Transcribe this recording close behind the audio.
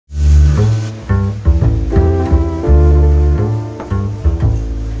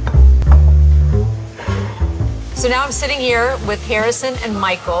now I'm sitting here with Harrison and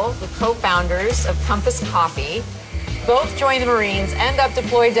Michael, the co-founders of Compass Coffee. Both joined the Marines, end up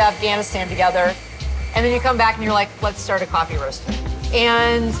deployed to Afghanistan together, and then you come back and you're like, let's start a coffee roaster.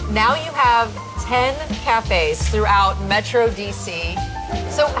 And now you have 10 cafes throughout Metro DC.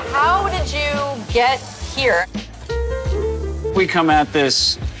 So how did you get here? We come at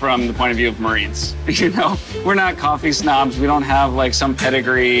this from the point of view of Marines. You know, we're not coffee snobs. We don't have like some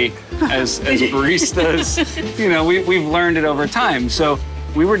pedigree as baristas. You know, we've learned it over time. So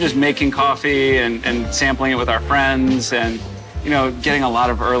we were just making coffee and sampling it with our friends and, you know, getting a lot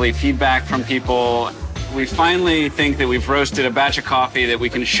of early feedback from people. We finally think that we've roasted a batch of coffee that we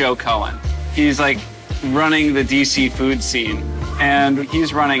can show Cullen. He's like running the DC food scene, and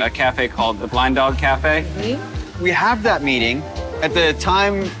he's running a cafe called the Blind Dog Cafe. We have that meeting. At the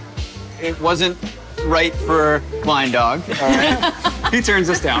time, it wasn't right for Blind Dog. All right. He turns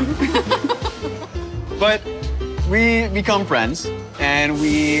us down. But we become friends, and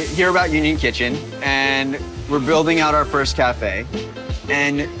we hear about Union Kitchen, and we're building out our first cafe.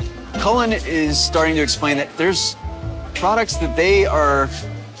 And Cullen is starting to explain that there's products that they are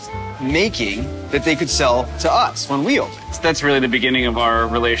making that they could sell to us when we open. That's really the beginning of our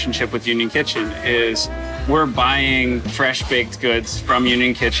relationship with Union Kitchen, is we're buying fresh baked goods from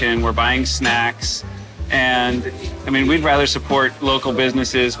Union Kitchen, we're buying snacks, and I mean, we'd rather support local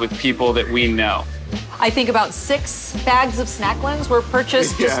businesses with people that we know. I think about 6 bags of Snacklins were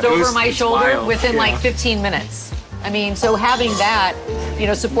purchased just over my shoulder wild. within like 15 minutes. I mean, so having that, you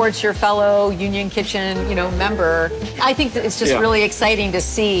know, supports your fellow Union Kitchen, you know, member. I think that it's just really exciting to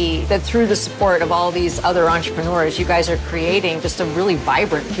see that through the support of all these other entrepreneurs, you guys are creating just a really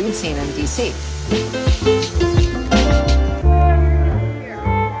vibrant food scene in DC.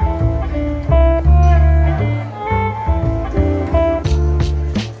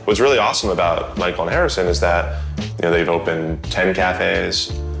 What's really awesome about Michael and Harrison is that, you know, they've opened 10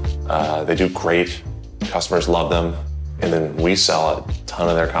 cafes. They do great. Customers love them. And then we sell a ton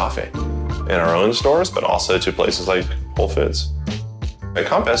of their coffee in our own stores, but also to places like Whoel Foods. At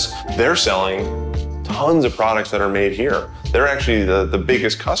Compass, they're selling tons of products that are made here. They're actually the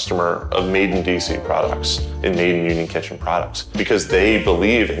biggest customer of Made in DC products and Made in Union Kitchen products, because they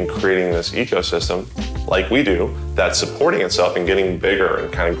believe in creating this ecosystem like we do that's supporting itself and getting bigger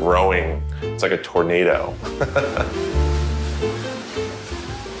and kind of growing. It's like a tornado.